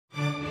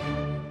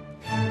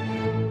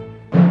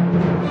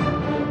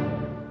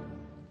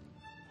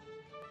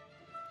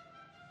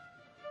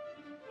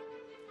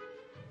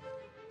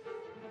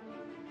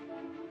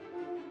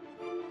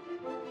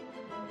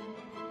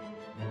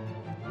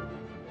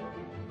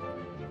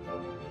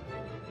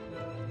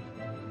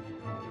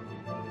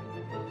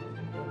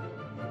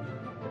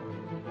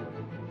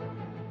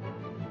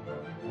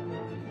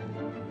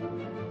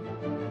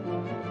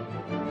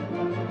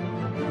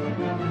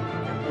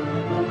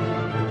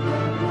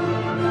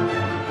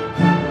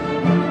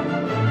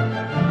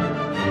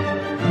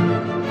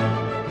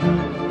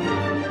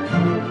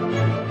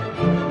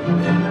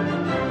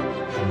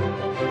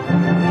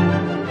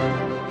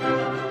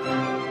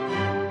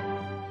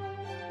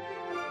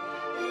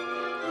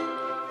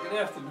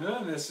Good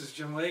afternoon, this is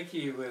Jim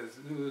Lakey with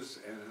news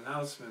and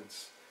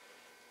announcements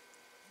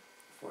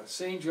for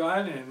St.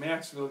 John and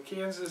Maxwell,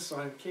 Kansas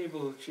on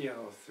cable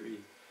channel 3.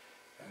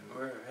 And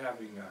we're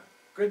having a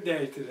good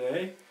day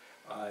today.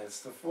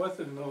 It's the 4th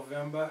of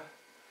November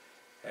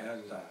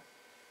and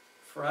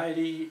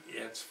Friday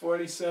it's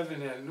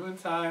 47 at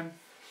noontime.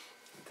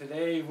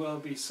 Today will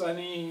be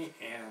sunny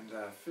and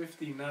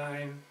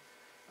 59.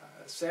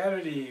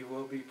 Saturday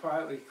will be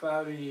partly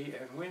cloudy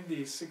and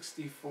windy,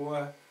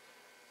 64.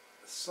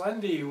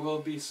 Sunday will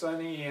be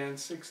sunny and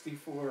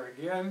 64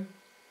 again.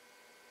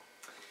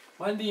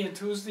 Monday and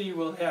Tuesday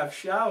will have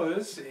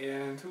showers,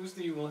 and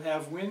Tuesday will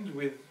have wind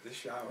with the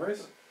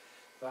showers.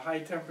 The high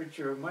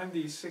temperature of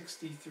Monday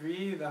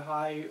 63, the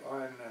high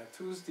on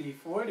Tuesday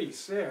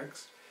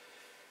 46,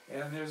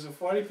 and there's a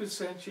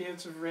 40%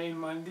 chance of rain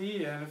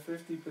Monday and a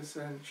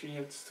 50%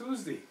 chance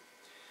Tuesday.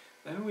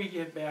 Then we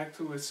get back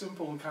to a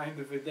simple kind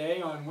of a day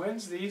on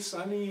Wednesday,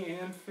 sunny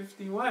and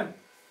 51.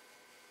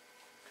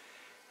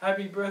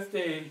 Happy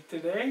birthday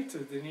today to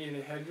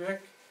Danita Hedrick,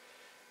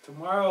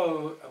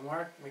 tomorrow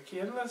Mark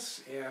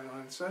McKinless, and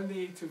on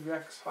Sunday to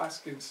Rex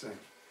Hoskinson.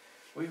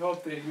 We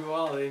hope that you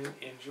all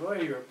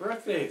enjoy your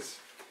birthdays.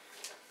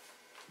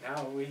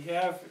 Now we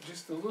have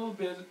just a little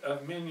bit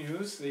of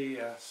menus. The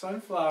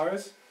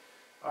Sunflowers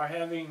are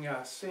having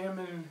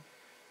salmon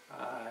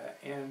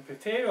and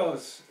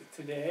potatoes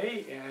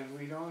today, and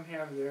we don't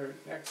have their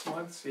next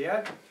month's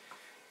yet.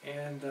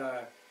 And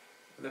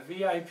the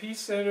VIP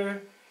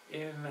Center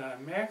in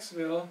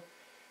Maxville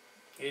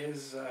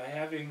is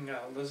having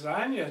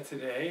lasagna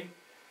today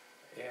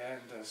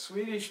and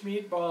Swedish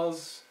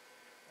meatballs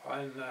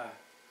on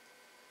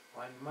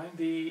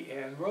Monday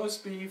and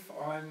roast beef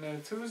on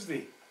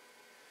Tuesday.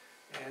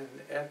 And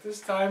at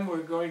this time we're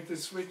going to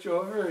switch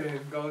over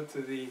and go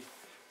to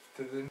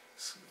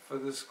for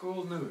the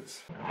school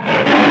news.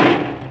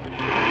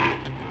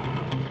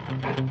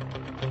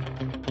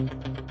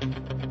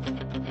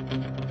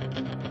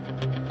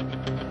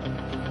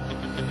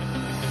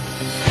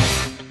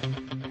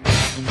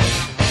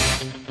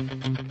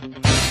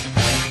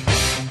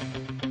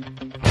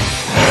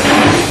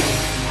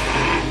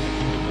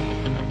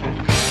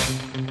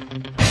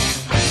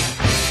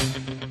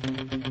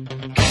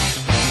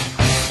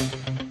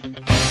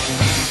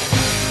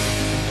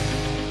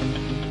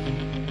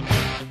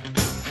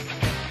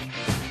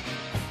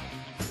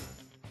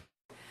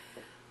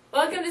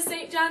 Welcome to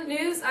St. John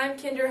News. I'm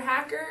Kendra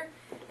Hacker,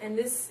 and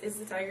this is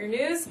the Tiger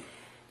News.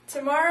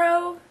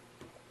 Tomorrow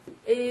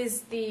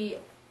is the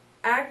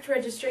ACT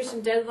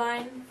registration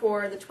deadline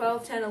for the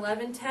 12, 10,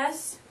 11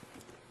 tests,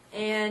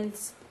 and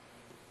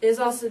is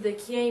also the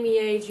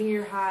KMEA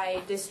Junior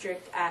High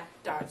District at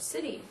Dodge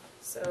City.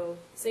 So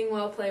sing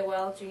well, play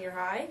well, junior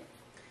high.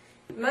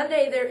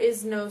 Monday there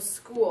is no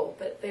school,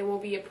 but there will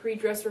be a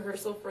pre-dress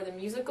rehearsal for the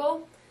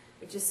musical,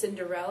 which is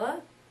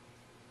Cinderella.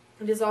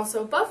 It is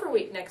also buffer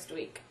week next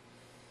week.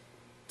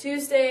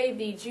 Tuesday,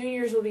 the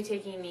juniors will be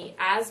taking the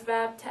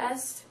ASVAB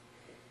test.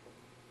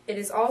 It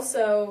is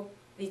also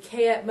the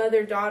KAT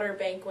Mother-Daughter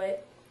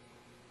Banquet.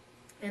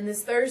 And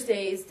this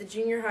Thursday is the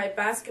junior high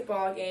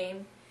basketball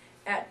game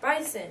at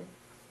Bison.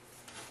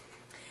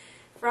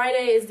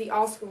 Friday is the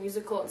all-school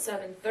musical at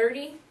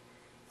 7:30.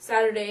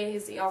 Saturday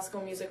is the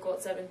all-school musical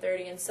at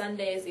 7:30. And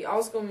Sunday is the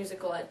all-school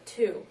musical at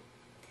 2.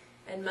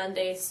 And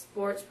Monday,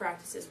 sports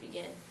practices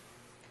begin.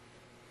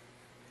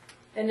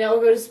 And now we'll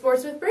go to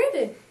sports with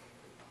Brandon.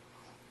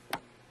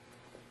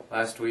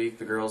 Last week,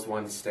 the girls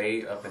won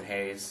state up in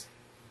Hayes,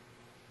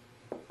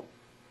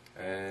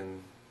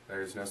 and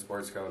there's no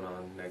sports going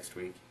on next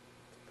week.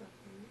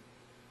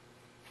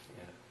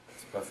 Yeah,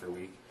 it's buffer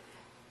week.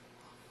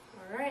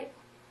 All right,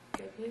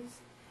 good news.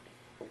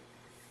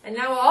 And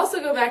now we'll also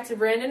go back to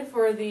Brandon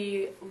for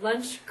the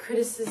lunch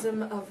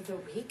criticism of the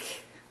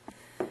week.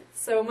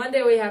 So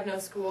Monday we have no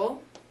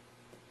school.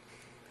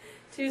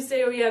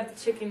 Tuesday we have the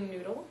chicken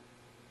noodle.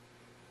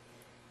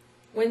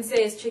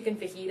 Wednesday is chicken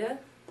fajita.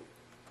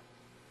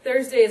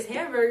 Thursday is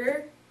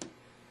hamburger,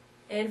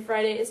 and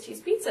Friday is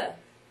cheese pizza.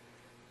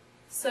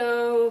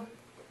 So,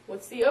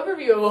 what's the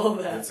overview of all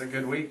that? It's a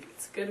good week.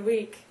 It's a good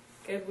week.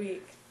 Good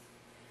week.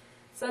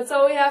 So that's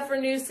all we have for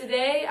news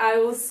today.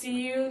 I'll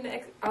see you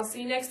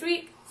next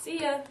week. See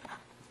ya.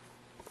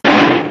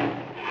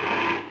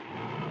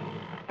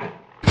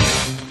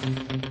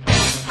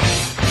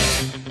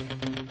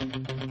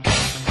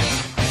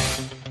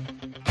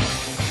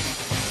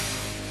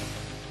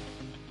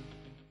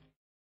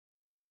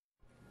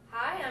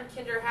 I'm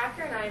Kendra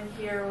Hacker, and I'm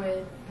here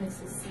with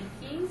Mrs.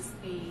 Seekes,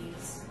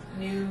 the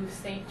new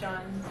St.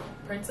 John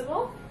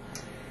principal.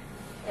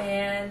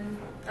 And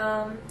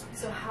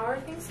so how are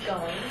things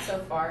going so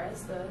far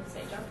as the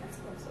St. John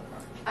principal so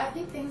far? I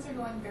think things are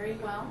going very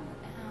well.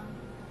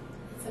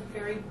 It's a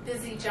very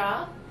busy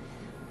job.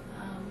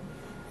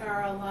 There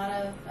are a lot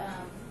of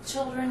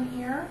children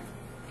here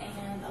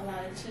and a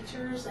lot of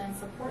teachers and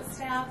support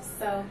staff.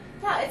 So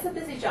yeah, it's a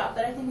busy job,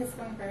 but I think it's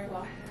going very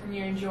well. And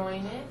you're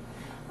enjoying it?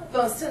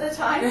 Most of the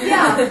time,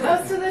 yeah.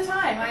 Most of the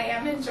time, I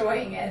am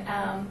enjoying it.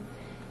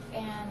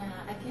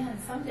 Again,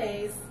 some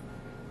days,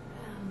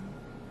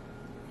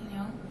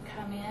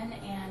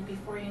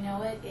 before you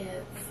know it,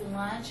 it's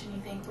lunch, and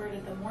you think, where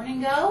did the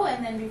morning go?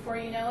 And then before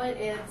you know it,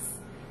 it's,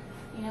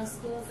 you know,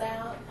 school's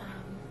out.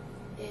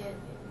 It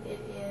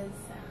is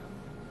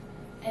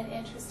an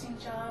interesting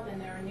job, and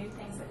there are new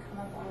things that come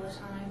up all the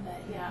time.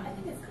 But yeah, I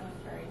think it's going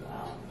very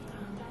well,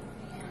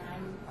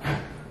 and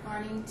I'm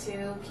learning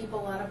to keep a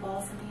lot of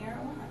balls in the air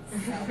at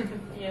once. So.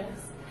 Yes.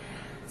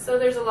 So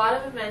there's a lot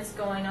of events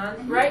going on.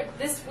 Mm-hmm. Right,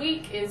 this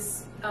week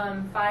is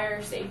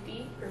Fire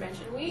Safety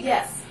Prevention Week.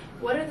 Yes.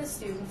 What are the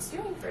students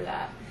doing for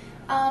that?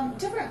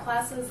 Different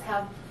classes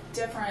have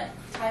different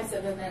types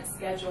of events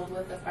scheduled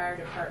with the fire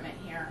department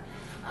here.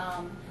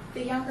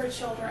 The younger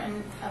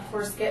children, of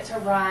course, get to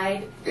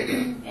ride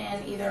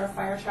in either a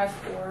fire truck,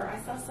 or I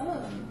saw some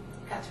of them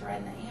got to ride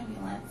in the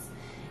ambulance,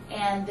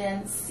 and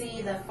then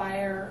see the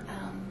firemen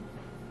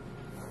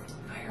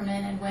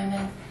and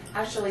women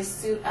actually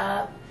suit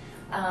up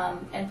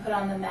and put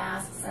on the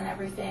masks and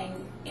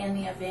everything in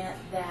the event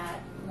that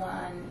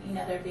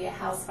there'd be a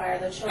house fire.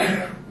 The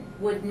children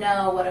would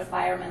know what a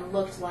fireman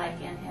looked like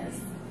in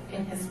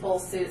his full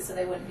suit, so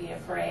they wouldn't be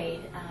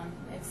afraid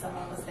if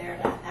someone was there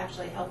to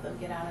actually help them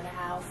get out of the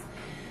house.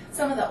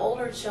 Some of the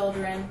older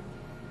children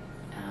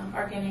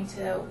are getting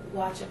to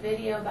watch a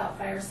video about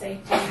fire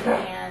safety,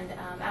 and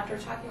after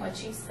talking with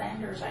Chief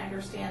Sanders, I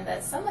understand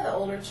that some of the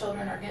older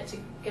children are going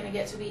to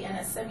get to be in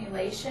a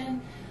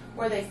simulation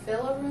where they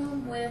fill a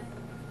room with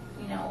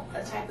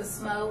a type of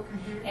smoke,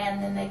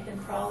 and then they can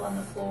crawl on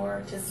the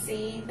floor to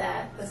see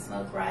that the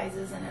smoke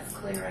rises and it's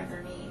clear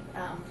underneath.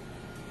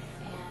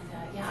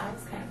 I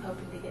was kind of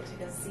hoping to get to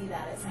go see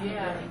that. It sounded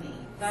really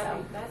neat.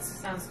 That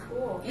sounds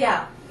cool.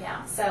 Yeah.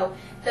 So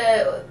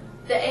the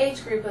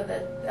age group of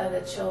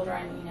the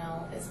children,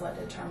 is what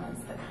determines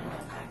the kind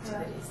of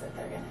activities that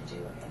they're going to do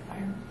with the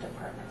fire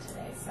department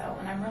today. So,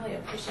 and I'm really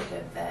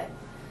appreciative that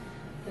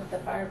the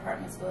fire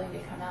department's willing to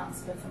come out and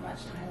spend so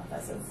much time with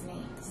us. It's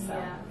neat.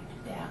 So,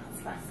 yeah,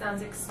 it's fun.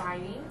 Sounds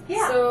exciting.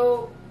 Yeah.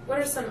 So, what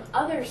are some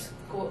other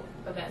school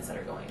events that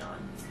are going on?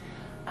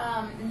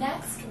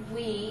 Next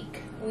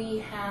week we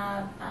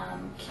have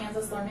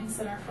Kansas Learning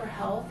Center for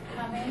Health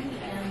coming,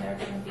 and they're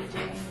going to be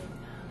doing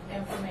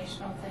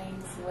informational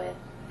things with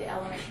the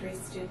elementary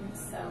students.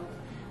 So,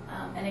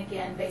 and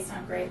again, based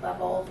on grade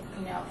level,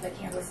 the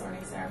Kansas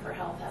Learning Center for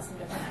Health has some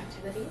different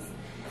activities.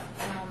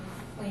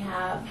 We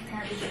have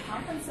parent-teacher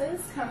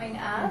conferences coming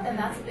up, and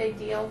that's a big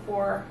deal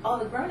for all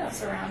the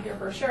grown-ups around here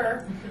for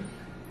sure.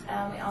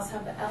 We also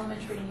have the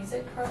elementary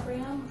music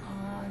program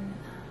on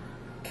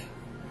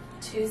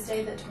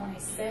Tuesday the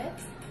 26th.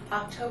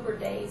 October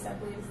Days, I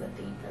believe, is the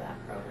theme for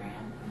that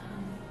program.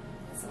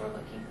 So we're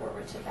looking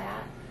forward to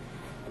that.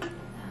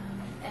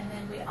 And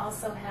then we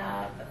also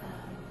have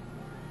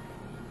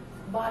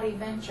Body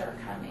Venture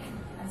coming.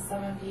 And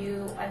some of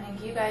you, I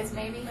think you guys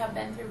maybe have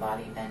been through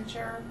Body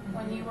Venture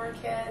when you were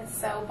kids.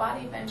 So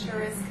Body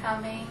Venture is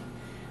coming.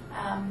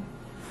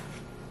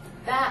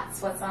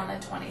 That's what's on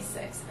the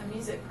 26th. The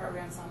music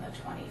program's on the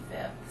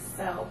 25th.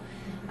 So,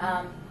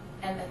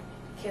 and the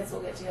kids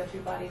will get to go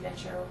through Body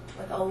Venture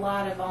with a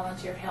lot of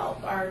volunteer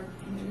help. Our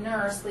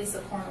nurse,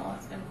 Lisa Cornwell,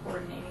 has been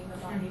coordinating the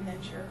Body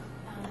Venture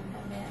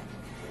event.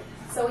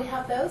 So we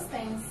have those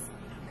things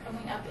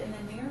coming up in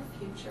the near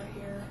future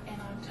here in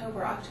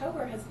October.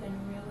 October has been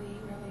really,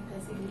 really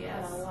busy. We've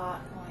got a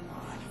lot going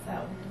on.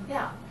 So,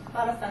 yeah, a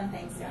lot of fun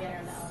things down here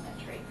in the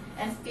elementary.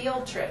 And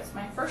field trips.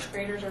 My first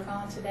graders are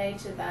going today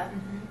to the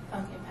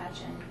Pumpkin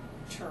Patch in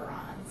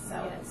Turon.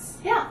 So,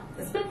 yeah,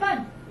 it's been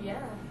fun.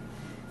 Yeah.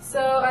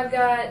 So I've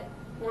got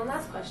one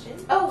last question.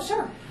 Oh,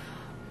 sure.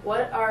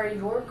 What are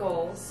your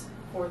goals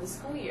for the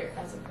school year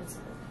as a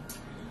principal?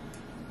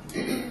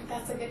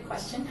 That's a good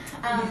question.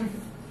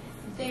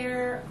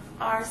 There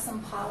are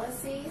some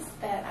policies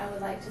that I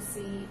would like to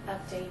see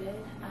updated.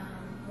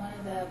 One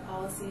of the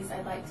policies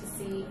I'd like to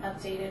see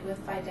updated with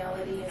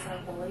fidelity is our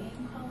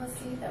bullying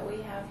policy that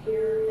we have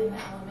here in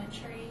the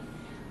elementary.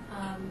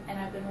 And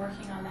I've been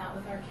working on that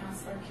with our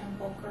counselor, Kim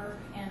Volker,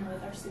 and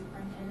with our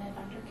superintendent,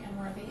 Dr.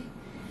 Kenworthy.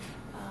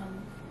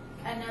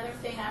 Another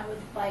thing I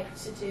would like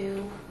to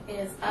do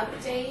is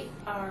update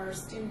our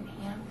student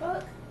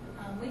handbook.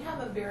 We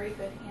have a very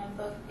good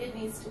handbook. It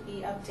needs to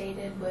be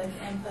updated with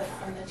input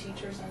from the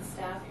teachers and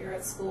staff here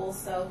at school.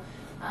 So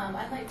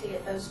I'd like to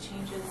get those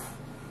changes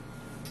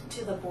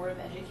to the Board of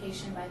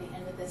Education by the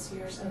end of this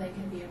year so they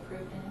can be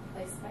approved and in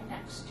place by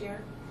next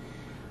year.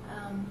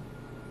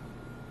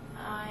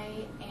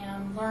 I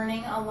am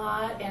learning a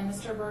lot, and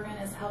Mr. Bergen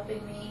is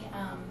helping me,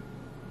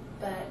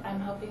 but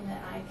I'm hoping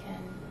that I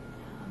can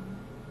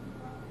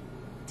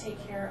take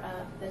care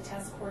of the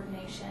test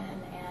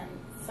coordination and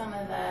some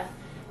of the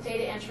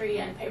data entry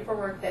and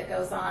paperwork that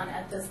goes on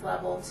at this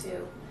level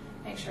to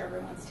make sure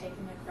everyone's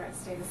taking the correct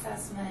state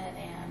assessment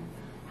and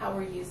how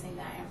we're using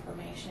that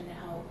information to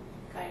help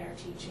guide our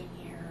teaching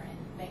here and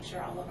make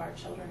sure all of our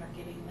children are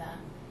getting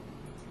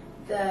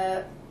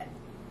the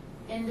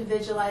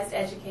individualized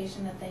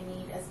education that they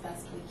need as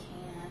best we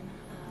can.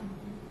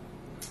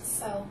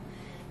 So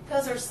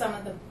those are some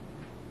of the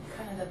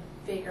kind of the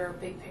big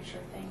picture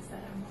things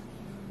that I'm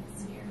working on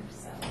this year.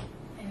 So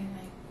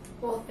anyway.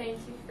 Well, thank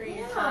you for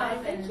your Yeah,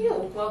 time. thank and you.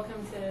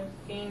 Welcome to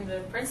being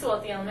the principal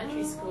at the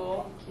elementary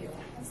school. Thank you.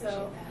 I So-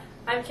 appreciate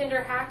that. I'm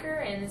Kinder Hacker,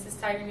 and this is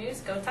Tiger News.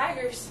 Go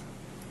Tigers!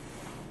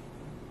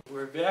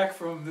 We're back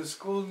from the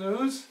school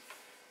news,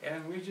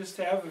 and we just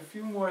have a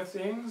few more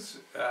things.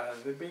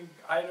 The big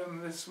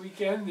item this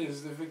weekend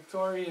is the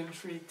Victorian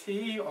Tree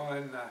Tea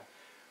on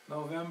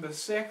November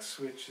 6th,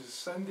 which is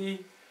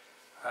Sunday.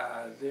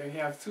 They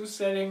have two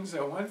settings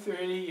at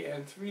 1:30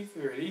 and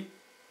 3:30.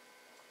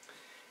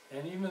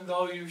 And even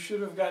though you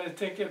should have got a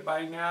ticket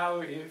by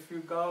now, if you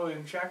go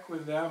and check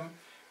with them,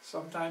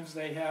 sometimes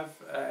they have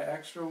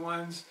extra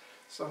ones.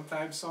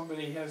 Sometimes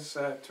somebody has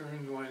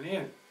turned one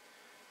in.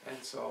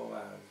 And so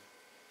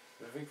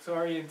the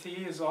Victorian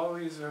tea is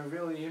always a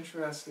really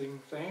interesting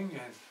thing,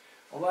 and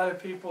a lot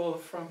of people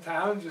from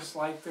town just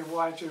like to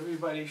watch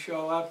everybody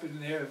show up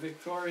in their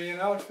Victorian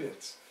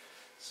outfits.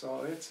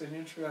 So it's an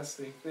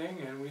interesting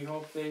thing, and we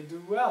hope they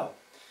do well.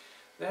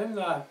 Then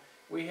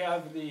we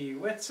have the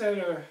Wet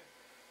Center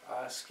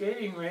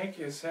skating rink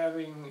is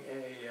having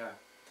a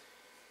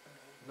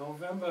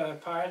November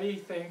party,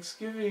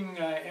 Thanksgiving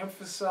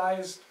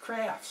emphasized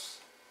crafts.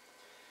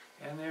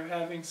 And they're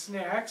having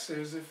snacks.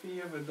 There's a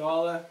fee of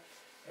 $1,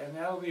 and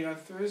that'll be on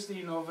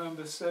Thursday,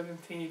 November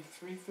 17th,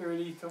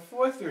 3:30 to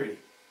 4:30.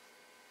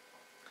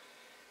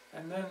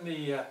 And then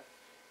the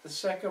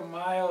second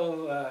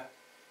mile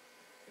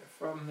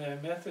from the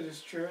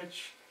Methodist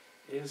Church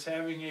is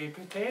having a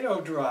potato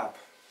drop.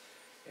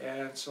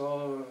 And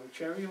so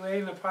Cherry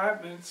Lane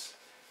Apartments,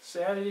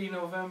 Saturday,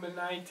 November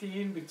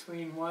 19,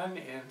 between 1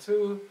 and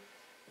 2,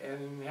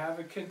 and have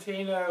a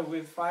container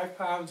with 5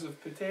 pounds of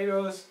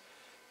potatoes,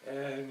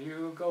 and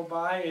you go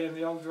by and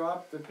they'll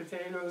drop the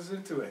potatoes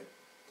into it.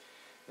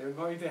 They're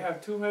going to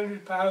have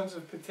 200 pounds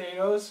of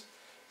potatoes,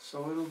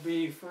 so it'll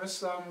be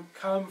first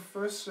come,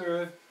 first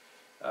serve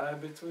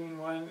between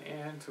 1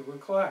 and 2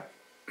 o'clock.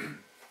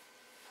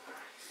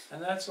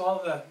 And that's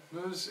all the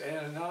news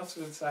and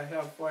announcements I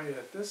have for you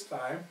at this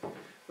time.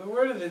 The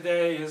word of the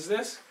day is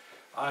this: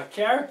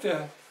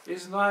 character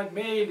is not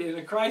made in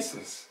a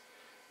crisis.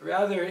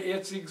 Rather,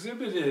 it's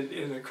exhibited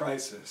in a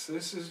crisis.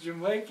 This is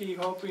Jim Lakey,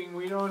 hoping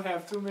we don't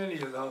have too many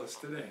of those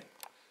today.